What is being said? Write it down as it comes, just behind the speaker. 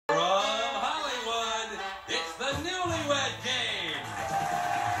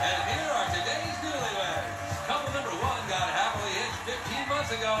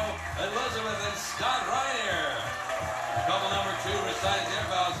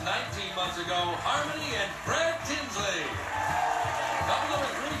months ago, Harmony and Fred Tinsley. Couple number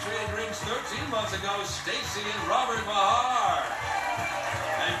 3 traded rings 13 months ago, Stacy and Robert Mahar.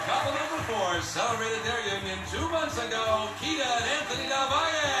 And couple number 4 celebrated their union 2 months ago, Keita and Anthony Del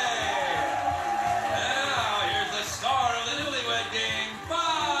Valle. Now, here's the star of the Newlywed Game,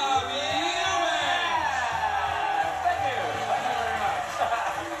 Bob Ewing. Thank you. Thank you very much.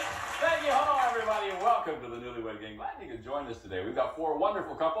 Thank you. Hello, everybody, and welcome to the Newlywed Game. Glad you could join us today. We've got 4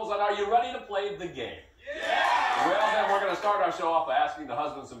 wonderful couples, and are you ready to play the game? Yeah! Well, then we're going to start our show off by asking the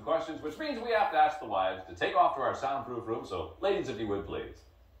husbands some questions, which means we have to ask the wives to take off to our soundproof room. So, ladies, if you would, please.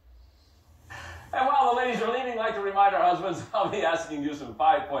 And while the ladies are leaving, I'd like to remind our husbands, I'll be asking you some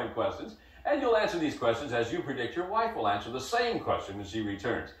 5-point questions, and you'll answer these questions as you predict your wife will answer the same question when she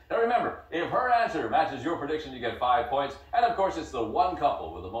returns. Now remember, if her answer matches your prediction, you get 5 points, and of course it's the one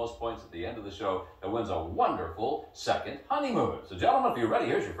couple with the most points at the end of the show that wins a wonderful second honeymoon. So gentlemen, if you're ready,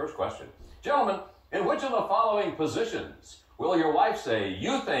 here's your first question. Gentlemen, in which of the following positions will your wife say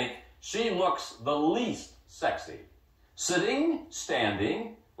you think she looks the least sexy? Sitting,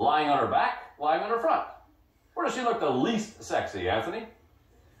 standing, lying on her back, lying on her front. Where does she look the least sexy, Anthony?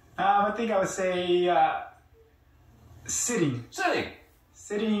 I think I would say sitting. Sitting.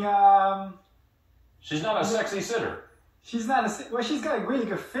 Sitting. She's not a sexy sitter. She's not a. Well, she's got a really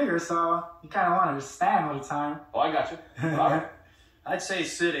good figure, so you kind of want her to stand all the time. Oh, I got you. Robert? I'd say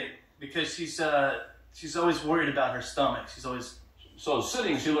sitting because she's always worried about her stomach. She's always. So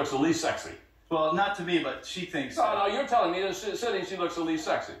sitting, she looks the least sexy. Well, not to me, but she thinks. No, you're telling me that sitting, she looks the least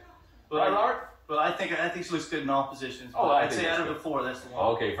sexy. Well, right, Robert? Well, I think she looks good in all positions. Oh, I'd say out of the 4, that's the one.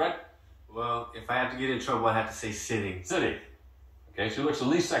 Oh, okay, Fred? Well, if I have to get in trouble, I have to say sitting. Sitting. Okay, she looks the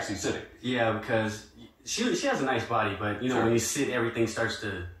least sexy sitting. Yeah, because she has a nice body, but, you know, Sure. when you sit, everything starts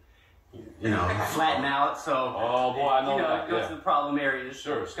to, you know, flatten out, so... Oh, boy, I know that, it goes to the problem areas.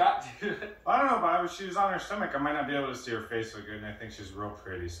 Sure. Scott? I don't know, Bob. If she was on her stomach, I might not be able to see her face so good, and I think she's real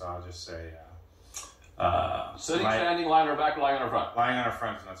pretty, so I'll just say... Sitting, standing, lying on her back, lying on her front. Lying on her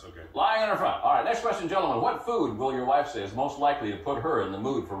front is not so good. Lying on her front. All right, next question, gentlemen. What food will your wife say is most likely to put her in the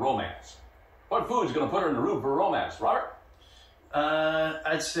mood for romance? What food is going to put her in the mood for romance? Robert?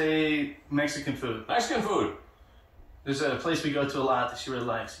 I'd say Mexican food. Mexican food. There's a place we go to a lot that she really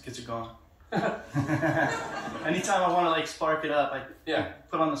likes. It gets her going. Anytime I want to, like, spark it up, I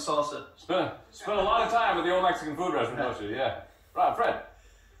put on the salsa. Spend a lot of time at the old Mexican food restaurant, don't you? Yeah. Right, Fred?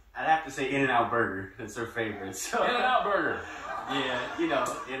 I'd have to say In-N-Out Burger. It's her favorite. So. In-N-Out Burger. Yeah, you know,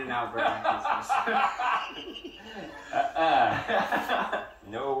 In-N-Out Burger.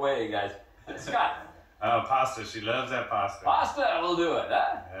 No way, guys. Scott? Pasta. She loves that pasta. Pasta will do it,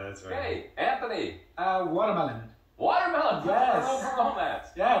 huh? Yeah, that's right. Okay, Anthony? Watermelon. Watermelon? Yes. Room for romance.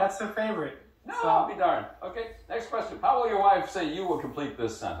 Yeah, that's her favorite. No, so, I'll be darned. Okay, next question. How will your wife say you will complete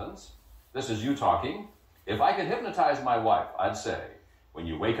this sentence? This is you talking. If I could hypnotize my wife, I'd say, when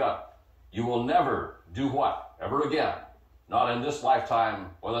you wake up, you will never do what? Ever again. Not in this lifetime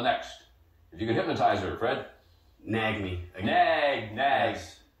or the next. If you could hypnotize her, Fred? Nag me. Again. Nag.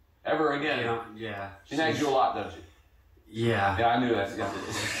 Yes. Ever again. You know, yeah. She nags you a lot, doesn't she? Yeah. Yeah, I knew that. Yeah.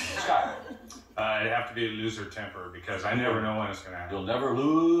 Scott? It'd have to be lose her temper because I never know when it's going to happen. You'll never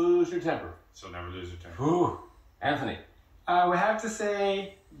lose your temper. She'll never lose her temper. Whew. Anthony? I would have to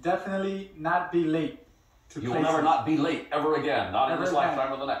say definitely not be late to You'll places. never not be late ever again. Not in this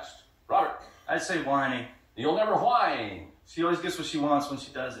lifetime or the next. Robert? I'd say whining. You'll never whine. She always gets what she wants when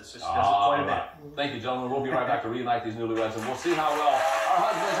she does it, so she does it quite a bit. Thank you, gentlemen. We'll be right back to reunite these newlyweds, and we'll see how well our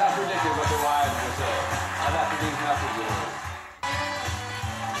husbands have predicted what their wives will say. And after these messages.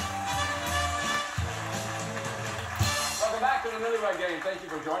 Welcome back to the Newlywed Game. Thank you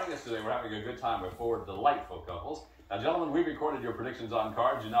for joining us today. We're having a good time with 4 delightful couples. Now, gentlemen, we recorded your predictions on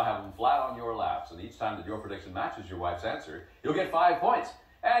cards. You now have them flat on your laps, and each time that your prediction matches your wife's answer, you'll get 5 points.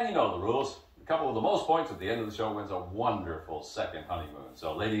 And you know the rules. The couple with the most points at the end of the show wins a wonderful second honeymoon.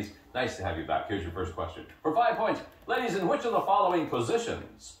 So, ladies, nice to have you back. Here's your first question. For 5 points, ladies, in which of the following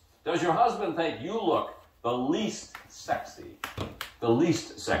positions does your husband think you look the least sexy? The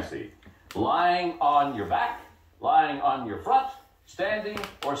least sexy. Lying on your back, lying on your front, standing,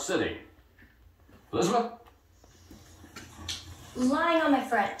 or sitting? Elizabeth? Lying on my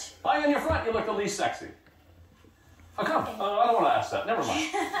front. Lying on your front, you look the least sexy. How come? I don't want to ask that. Never mind.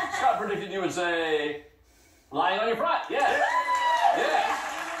 Scott predicted you would say, lying on your front. Yeah. Yeah.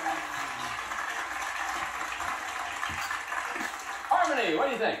 Harmony, what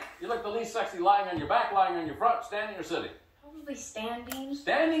do you think? You look the least sexy lying on your back, lying on your front, standing, or sitting? Probably standing.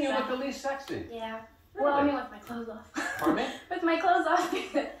 Standing, you look the least sexy. Yeah. Really? Well, I mean, with my clothes off. Pardon me? With my clothes off.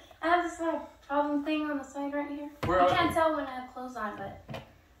 I have this little problem thing on the side right here. Where you are can't you? tell when I have clothes on, but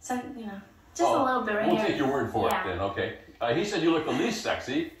Some, just a little bit right we'll here. take your word for Yeah. it then, okay. He said you look the least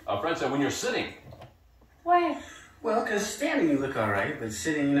sexy. Fred said when you're sitting. Why? Well, because standing you look all right, but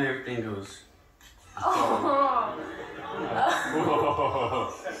sitting, you know, everything goes. Oh.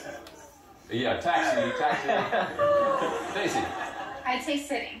 Yeah, taxi. Stacy. I'd say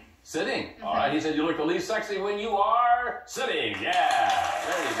sitting. Sitting. All right, he said you look the least sexy when you are sitting. Yeah,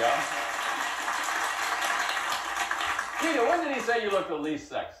 there you go. Peter, when did he say you look the least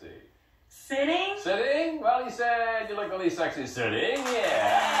sexy? Sitting? Sitting? Well, he said you look the least sexy sitting.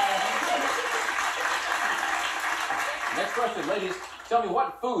 Yeah. Next question, ladies. Tell me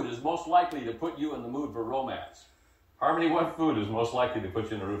what food is most likely to put you in the mood for romance? Harmony, what food is most likely to put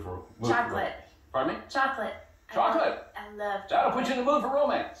you in the mood for romance? Chocolate. Pardon me? Chocolate. Chocolate? I love chocolate. That'll put you in the mood for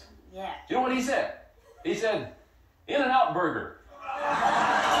romance. Yeah. You know what he said? He said, In-N-Out Burger.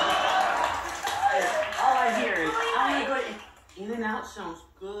 All I hear is, I'm going to go In-N-Out sounds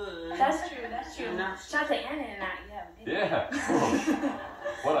good. That's true. In-N-Out. Chocolate and In-N-Out. Yeah.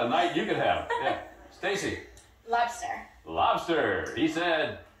 What a night you could have. Yeah. Stacy. Lobster. Lobster. He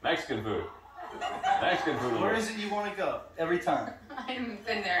said Mexican food. Mexican food. Where is it you want to go every time? I haven't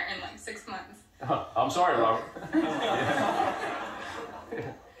been there in like 6 months. I'm sorry, Robert.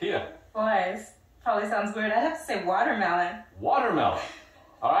 Kia. Boys, probably sounds weird. I'd have to say watermelon. Watermelon.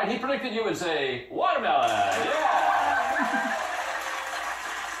 All right, he predicted you would say watermelon. Yeah.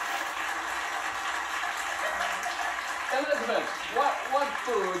 Elizabeth, what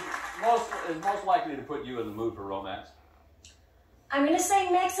food is most likely to put you in the mood for romance? I'm going to say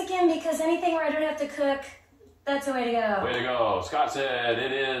Mexican because anything where I don't have to cook, that's the way to go. Way to go. Scott said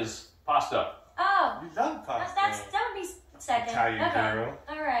it is pasta. Oh. You love pasta. That would be second. Italian okay. girl.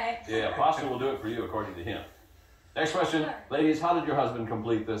 All right. Yeah, pasta will do it for you, according to him. Next question. Sure. Ladies, how did your husband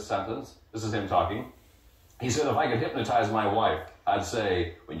complete this sentence? This is him talking. He said, if I could hypnotize my wife, I'd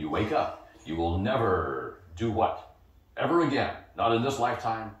say, when you wake up, you will never do what? Ever again. Not in this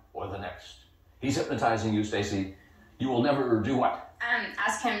lifetime or the next. He's hypnotizing you, Stacy. You will never do what?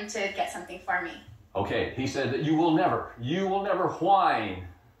 Ask him to get something for me. Okay, he said that you will never whine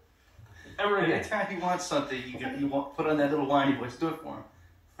ever again. Anytime he wants something, you want put on that little whiny voice. Do it for him.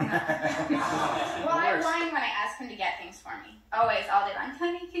 Well, I whine when I ask him to get things for me. Always, all day long.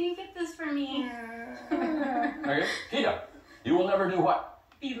 Honey, can you get this for me? Okay, Kita, you will never do what?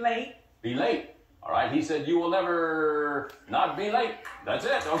 Be late. Be late. All right, he said you will never not be late. That's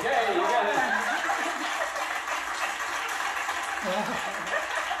it. Okay, you got it.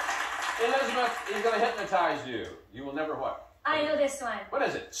 Elizabeth, he's going to hypnotize you. You will never what? I know this one. What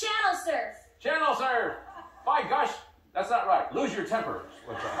is it? Channel surf. Channel surf. By gosh, that's not right. Lose your temper.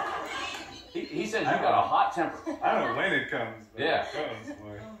 What's that? He says you got a hot temper. I don't know when it comes. But Yeah. It comes,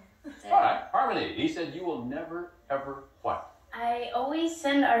 boy. All right, Harmony. He said you will never, ever what? I always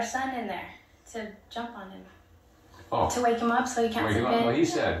send our son in there to jump on him. Oh. To wake him up so he can't Wait, sleep in. well, he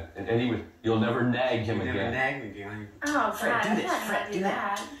said, and he would, you'll never nag him You never again. nag me again. Oh, Fred, God, do I'm this. not Fred, gonna do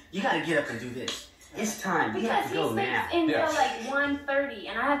that. that. You got to get up and do this. It's time. You Because have to he go sleeps now. until Yes. like 1:30,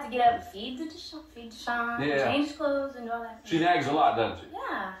 and I have to get up and feed Deshaun, Yeah. change clothes, and all that. She nags a lot, doesn't she?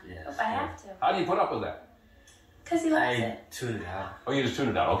 Yeah, Yes. if I have to. How do you put up with that? Because he likes I it. tune it out. Oh, you just tune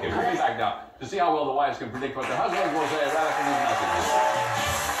it out. Okay, we'll be back now to see how well the wives can predict what their husbands will say right after these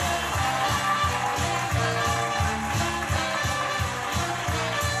messages.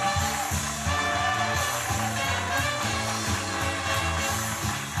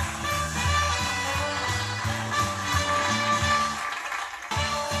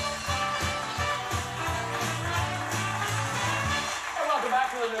 And welcome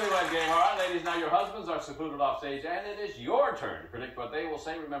back to the Newlywed Game. All right, ladies, now your husbands are secluded off stage, and it is your turn to predict what they will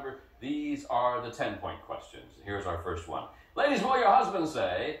say. Remember, these are the 10-point questions. Here's our first one. Ladies, will your husband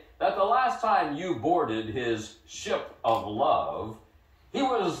say that the last time you boarded his ship of love, he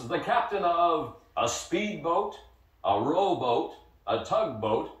was the captain of a speedboat, a rowboat, a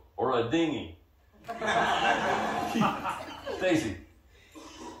tugboat, or a dinghy? Stacy.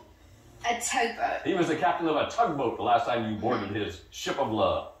 A tugboat. He was the captain of a tugboat the last time you boarded his ship of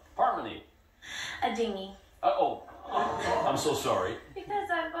love. Harmony. A dinghy. I'm so sorry. Because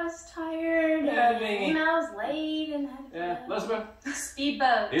I was tired, Yeah, and dinghy. I was late, and had to Yeah, go. Elizabeth.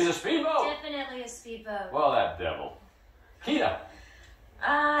 Speedboat. He's a speedboat. Definitely a speedboat. Well, that devil. Kita.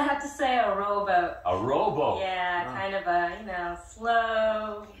 I have to say a rowboat. A rowboat. Yeah, kind of a,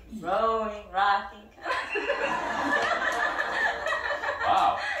 slow, rowing, rocking.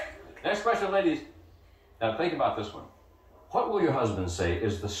 Wow. Next question, ladies. Now think about this one. What will your husband say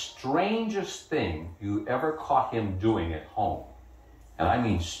is the strangest thing you ever caught him doing at home? And I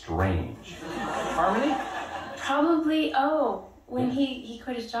mean strange. Harmony? Probably, when he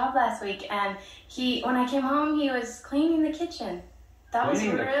quit his job last week, and when I came home, he was cleaning the kitchen. That was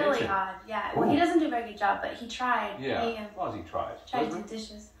Cleaning the really kitchen? odd. Yeah. Well, he doesn't do a very good job, but he tried. Yeah. Well, he tries. Tried to do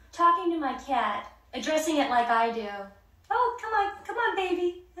dishes. Talking to my cat, addressing it like I do. Oh, come on,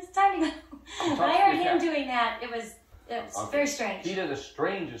 baby. It's time to go. When I heard him doing that, it was very strange. He did the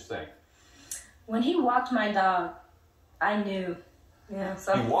strangest thing. When he walked my dog, I knew. Yeah.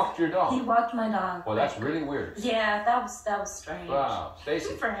 So He walked your dog? He walked my dog. Well, that's really weird. Yeah, that was strange. Wow.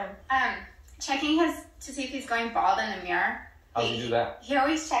 Stacey. Good for him. Checking to see if he's going bald in the mirror. How does he do that? He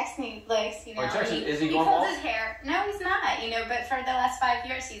always checks me, like, you know. Is he he going pulls bald? his hair. No, he's not, you know, but for the last 5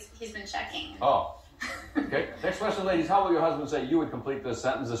 years, he's been checking. Oh. Okay. Next question, ladies. How will your husband say you would complete this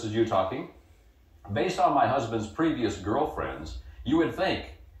sentence? This is you talking. Based on my husband's previous girlfriends, you would think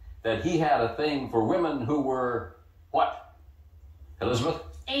that he had a thing for women who were what? Elizabeth?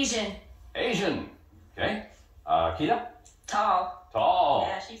 Asian. Asian. Okay. Keita? Tall. Tall.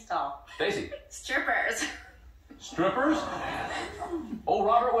 Yeah, she's tall. Stacey? Strippers. Strippers? Oh,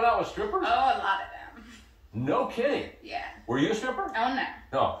 Robert went out with strippers? Oh, a lot of them. No kidding. Yeah. Were you a stripper? Oh, no.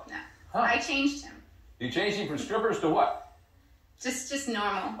 No. No. Huh. I changed him. You changed him from strippers to what? Just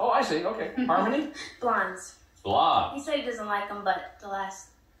normal. Oh, I see. Okay. Harmony? Blondes. Blonde. He said he doesn't like them, but the last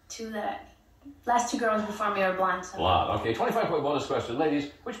two girls before me are blonde. So. Blonde. Okay, 25-point bonus question. Ladies,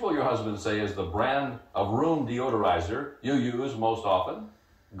 which will your husband say is the brand of room deodorizer you use most often?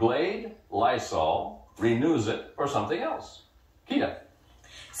 Glade, Lysol, Renews It, or something else? Keita.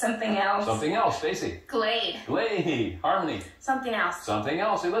 Something else. Something else. Stacey. Glade. Glade. Harmony. Something else. Something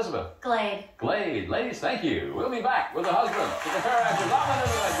else. Elizabeth. Glade. Glade. Ladies, thank you. We'll be back with the husband to compare answers on the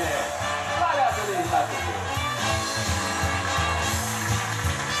Newlywed Game right after these messages.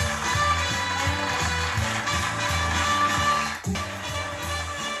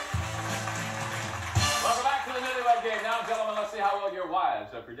 Welcome back to the Newlywed Game. Now, gentlemen, let's see how well your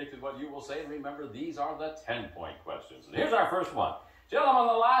wives have predicted what you will say. And remember, these are the 10-point questions. And here's our first one. Gentlemen,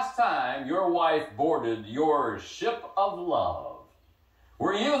 the last time your wife boarded your ship of love,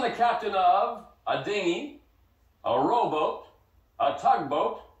 were you the captain of a dinghy, a rowboat, a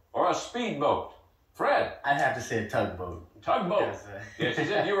tugboat, or a speedboat? Fred. I'd have to say a tugboat. Tugboat. Yes, Yeah, she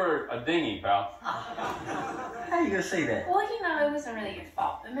said you were a dinghy, pal. How are you going to say that? Well, you know, it wasn't really your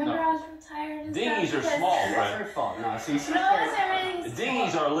fault. Remember, No. I was real tired and Dinghies stuff. are small, That's Fred. her fault. No, see, she No, it wasn't really. The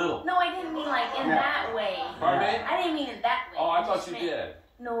dinghies are little. No, I didn't mean like in that way. Pardon me? I didn't mean it that way. Oh, I thought just you meant- did.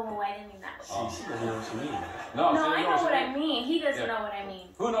 No, I didn't mean that way. She doesn't know what she means. No, No, she I didn't know what what she I mean. He doesn't know what I mean.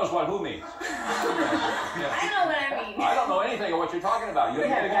 Who knows what who means? I know what I mean. I don't know anything of what you're talking about. We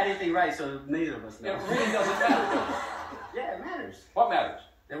haven't got anything right, so neither of us know. It really doesn't matter. Yeah, it matters. What matters?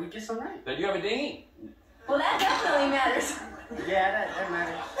 That we get some right. That you have a dinghy? Well, that definitely matters. Yeah, that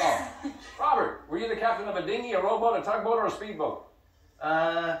matters. Oh. Robert, were you the captain of a dinghy, a rowboat, a tugboat, or a speedboat?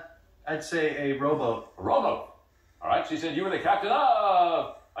 I'd say a rowboat. A rowboat. All right, she said you were the captain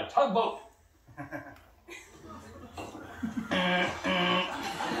of a tugboat.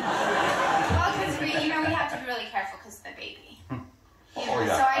 Well, because we have to be really careful because of the baby. Oh,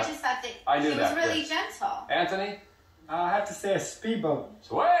 yeah. So I just thought that I knew he was that, really yeah. gentle. Anthony? I have to say a speedboat.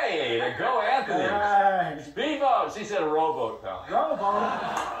 Way to go, Anthony. Right. Speedboat. She said a rowboat, pal. Rowboat.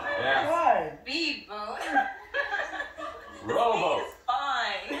 Yeah. Why? Speedboat. Rowboat. It's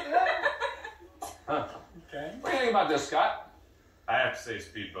fine. Huh. Okay. What do you think about this, Scott? I have to say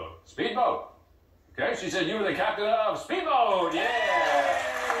speedboat. Speedboat. Okay, she said you were the captain of Speedboat. Yeah.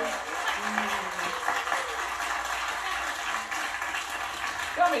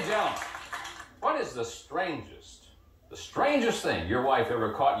 Tell me, gentlemen, what is the strangest thing your wife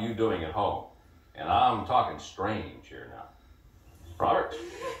ever caught you doing at home? And I'm talking strange here now. Robert?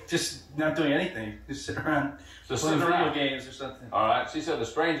 Just not doing anything. Just sit around. Just playing sitting video around. games or something. All right, she said the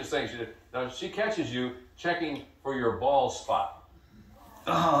strangest thing she did. Now, she catches you checking for your bald spot.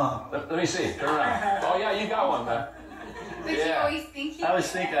 Oh, Let me see. Turn around. Oh, yeah, you got one, man. But you Yeah. always think you I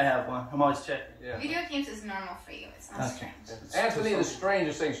always think I have one. I'm always checking. Yeah. Video games is normal for you. It's not Okay. strange. Anthony, the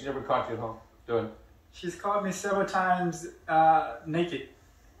strangest thing she ever caught you at home doing? She's caught me several times naked.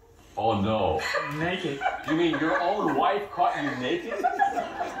 Oh, no. Naked. You mean your own wife caught you naked?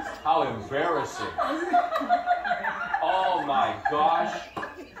 How embarrassing. Oh, my gosh.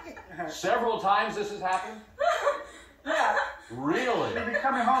 Several times this has happened? Yeah. Really? She'll be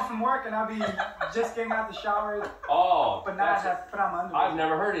coming home from work and I'll be just getting out the shower, Oh, but now I have to put on my underwear. I've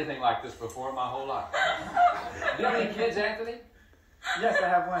never heard anything like this before in my whole life. Do you have any kids, Anthony? Yes, I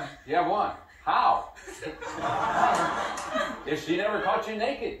have one. You have one. How? If she never caught you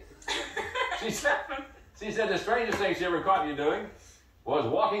naked. She said the strangest thing she ever caught you doing was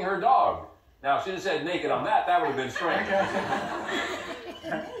walking her dog. Now, if she'd have said naked on that, that would have been strange.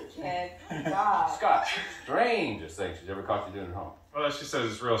 Naked. God. Scott, strangest thing she's ever caught you doing at home. Well, she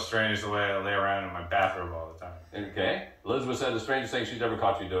says it's real strange the way I lay around in my bathrobe all the time. Okay. Elizabeth said the strangest thing she's ever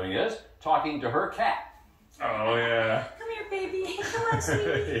caught you doing is talking to her cat. Oh, yeah. Come here, baby. Come on,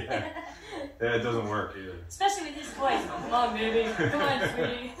 sweetie. Yeah, it doesn't work either. Especially with his voice. Come on, baby. Come on,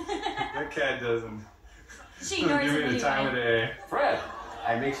 sweetie. That cat doesn't She ignores give him me the time of day. Fred.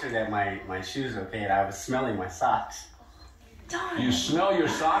 I make sure that my shoes are okay, and I was smelling my socks. Darn. You smell your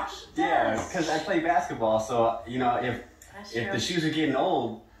socks? Yeah, because I play basketball, so, you know, if the shoes are getting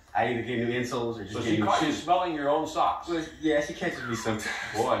old, I either get new insoles or just So get she new caught you shoes. smelling your own socks? Well, yeah, she catches me sometimes.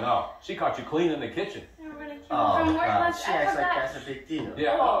 Boy, no. She caught you cleaning the kitchen. Oh, From work lunch, she I acts like forgot. that's a big deal.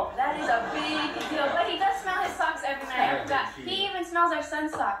 Yeah. Oh, that is a big deal. But he does smell his socks every night. I forgot. He even smells our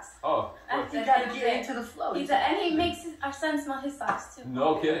son's socks. Oh. That's You a gotta big get thing. into the flow. And he makes our son smell his socks too.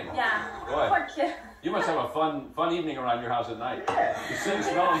 No kidding. Yeah. Boy. Poor kid. You must have a fun evening around your house at night. Yeah. You sit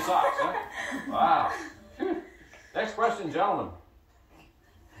smelling socks, huh? Wow. Next question, gentlemen.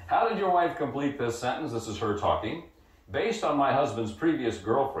 How did your wife complete this sentence? This is her talking. Based on my husband's previous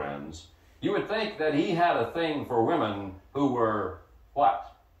girlfriends, you would think that he had a thing for women who were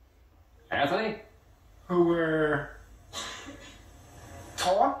what? Anthony? Who were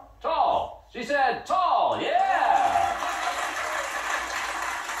tall? Tall. She said tall. Yeah.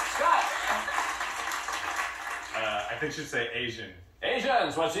 Scott. I think she'd say Asian.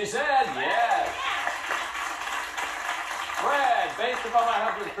 Asian's what she said. Yes. Fred, based upon my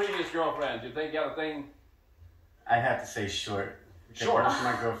husband's previous girlfriends, you think he had a thing? I have to say short. Because Short. most of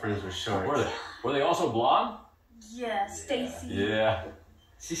my girlfriends were short. Were they? Were they also blonde? Yeah, Stacy. Yeah.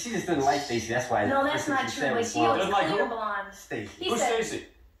 See, she just didn't like Stacy. That's why. No, that's not she true. said But she blonde. was Doesn't like clear who? blonde. Stacy. He Who's said Stacy?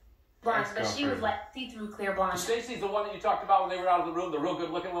 blonde, but she was Ex-girlfriend. like see-through clear blonde. Stacy's the one that you talked about when they were out of the room, the real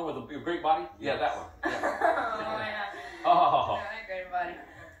good-looking one with the great body? Yeah, that one. Yeah. Oh, yeah. Oh. Great body.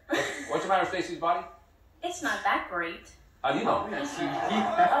 What's the matter with Stacy's body? It's not that great. How do you know?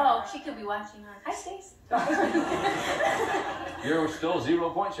 Oh, she could be watching on. Hi, Stace. You're still 0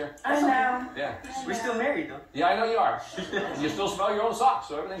 points here. I know. Yeah. We're still married, though. Yeah, I know you are. You still smell your own socks,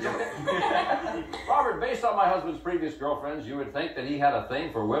 so everything's okay. Robert, based on my husband's previous girlfriends, you would think that he had a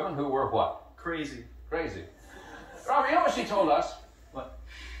thing for women who were what? Crazy. Crazy. Robert, you know what she told us? What?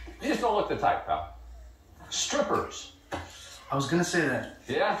 You just don't look the type, pal. Strippers. I was gonna say that.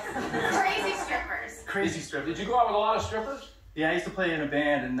 Yeah? Crazy strippers. Crazy strippers. Did you go out with a lot of strippers? Yeah, I used to play in a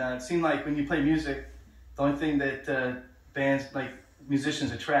band, and it seemed like when you play music, the only thing that bands, like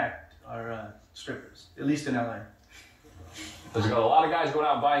musicians, attract are strippers. At least in LA. There's got a lot of guys going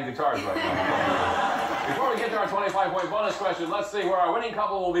out and buying guitars right now. Before we get to our 25-point bonus question, let's see where our winning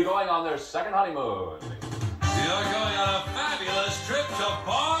couple will be going on their second honeymoon. You're going on a fabulous trip to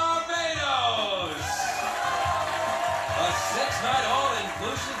Barbados. A 6-night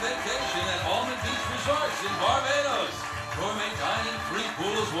all-inclusive vacation at Almond Beach Resorts in Barbados. Gourmet dining, 3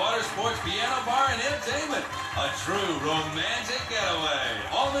 pools, water sports, piano bar, and entertainment. A true romantic getaway.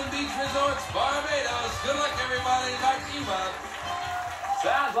 Almond Beach Resorts, Barbados. Good luck, everybody. Back to you, Bob.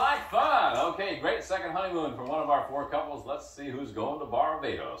 Sounds like fun. Okay, great second honeymoon for one of our 4 couples. Let's see who's going to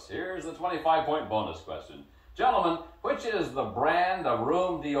Barbados. Here's the 25-point bonus question. Gentlemen, which is the brand of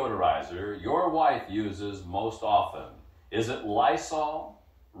room deodorizer your wife uses most often? Is it Lysol,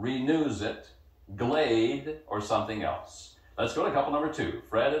 Renews It, Glade, or something else? Let's go to couple number 2,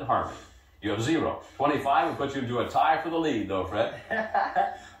 Fred and Harmony. You have 0. 25 would put you into a tie for the lead, though, Fred.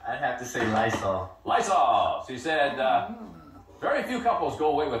 I'd have to say Lysol. Lysol. She said, very few couples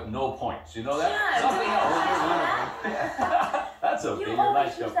go away with no points. You know that? Yeah, Something else. That's okay. You You're a always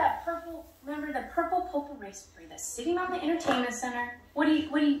nice use couple. that purple. Remember the purple potpourri spray that's sitting on the entertainment center? What do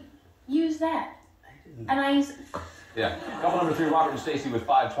you use that? And I use. Yeah. Couple number 3, Robert and Stacy with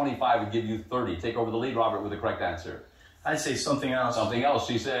 5. 25 would give you 30. Take over the lead, Robert, with the correct answer. I'd say something else. Something else.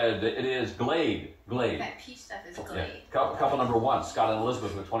 She said it is Glade. Glade. That peach stuff is Yeah. Glade. Couple number 1, Scott and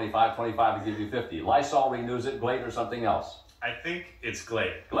Elizabeth with 25. 25 would give you 50. Lysol, Renews It, Glade, or something else? I think it's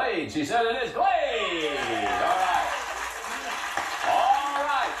Glade. Glade. She said it is Glade. All right. All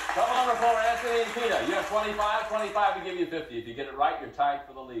right. Couple number 4, Anthony and Keita. You have 25. 25 would give you 50. If you get it right, you're tied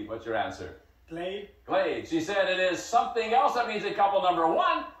for the lead. What's your answer? Glade. Glade. She said it is something else. That means at couple number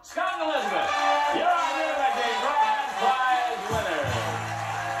 1, Scott and Elizabeth. You're on your